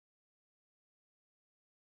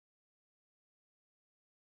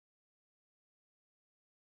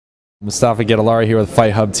Mustafa Gedalari here with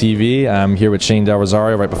Fight Hub TV. I'm here with Shane Del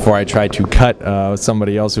Rosario right before I tried to cut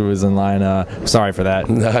somebody else who was in line. Sorry for that.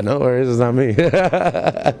 No worries, it's not me.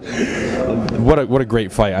 What a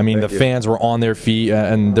great fight. I mean, the fans were on their feet,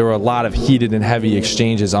 and there were a lot of heated and heavy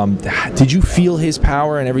exchanges. Did you feel his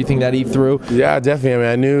power and everything that he threw? Yeah, definitely. I mean,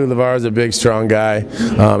 I knew Lavar was a big, strong guy,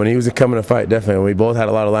 and he was coming to fight, definitely. We both had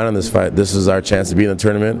a lot of line on this fight. This was our chance to be in the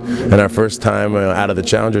tournament and our first time out of the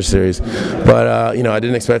Challenger Series. But, you know, I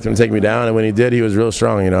didn't expect him to take me down, and when he did, he was real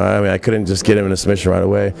strong. You know, I mean, I couldn't just get him in a submission right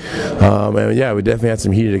away. And yeah, we definitely had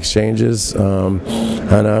some heated exchanges, and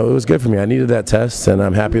it was good for me. I needed that test, and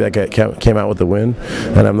I'm happy that came out with the win,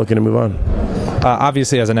 and I'm looking to move on.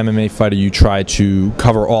 Obviously, as an MMA fighter, you try to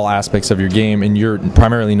cover all aspects of your game, and you're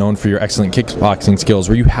primarily known for your excellent kickboxing skills.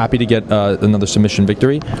 Were you happy to get another submission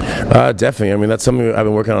victory? Definitely. I mean, that's something I've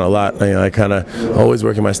been working on a lot. You know, I kind of always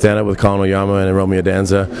work in my stand-up with Colin Oyama and Romeo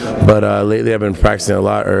Danza, but lately I've been practicing a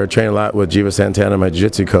lot, or training a lot with Jiva Santana, my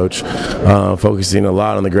jiu-jitsu coach, focusing a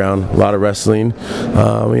lot on the ground, a lot of wrestling.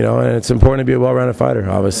 You know, and it's important to be a well-rounded fighter.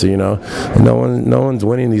 Obviously, you know, no one's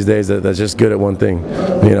winning these days that's just good at one thing.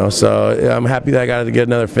 You know, so I'm happy that I got to get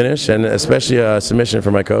another finish, and especially a submission for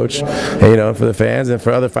my coach, and, you know, for the fans and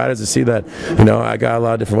for other fighters to see that, you know, I got a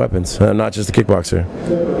lot of different weapons, not just a kickboxer.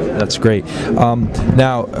 That's great.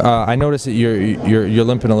 Now, I noticed that you're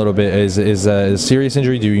limping a little bit. Is a serious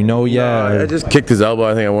injury? Do you know yet? I just kicked his elbow,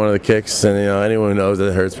 I think, on one of the kicks, and you know, anyone who knows that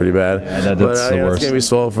it hurts pretty bad. Yeah, that's the worst. It's gonna be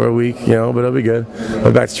swollen for a week, you know, but it'll be good. I'll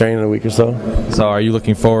be back to training in a week or so. So, are you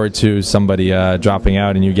looking forward to somebody dropping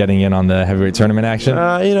out and you getting in on the heavyweight tournament action?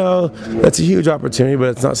 You know, that's a huge opportunity, but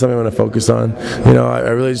it's not something I'm going to focus on. You know, I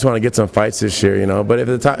really just want to get some fights this year. You know, but if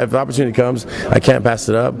the opportunity comes, I can't pass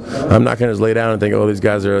it up. I'm not going to just lay down and think, oh, these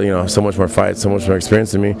guys are, you know, so much more fights, so much more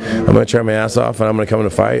experience than me. I'm going to try my ass off, and I'm going to come in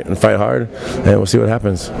a fight and fight hard, and we'll see what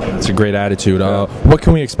happens. It's a great attitude. What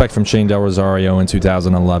can we expect from Shane Del Rosario in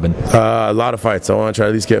 2011? A lot of fights. I want to try to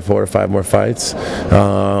at least get 4 or 5 more fights,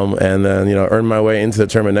 and then, you know, earn my way into the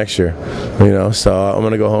tournament next year. You know, so I'm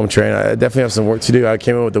going to go home, train. I definitely have some work to do. I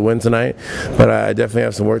came in with the win tonight, but I definitely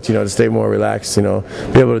have some work to, you know, to stay more relaxed, you know,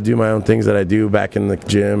 be able to do my own things that I do back in the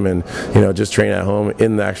gym, and, you know, just train at home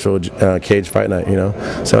in the actual cage fight night, you know.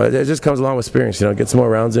 So it just comes along with experience, you know, get some more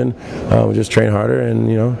rounds in, just train harder, and,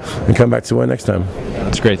 you know, and come back to win next time.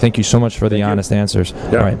 That's great. Thank you so much for the honest answers.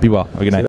 Yeah. All right, be well. Have a good night.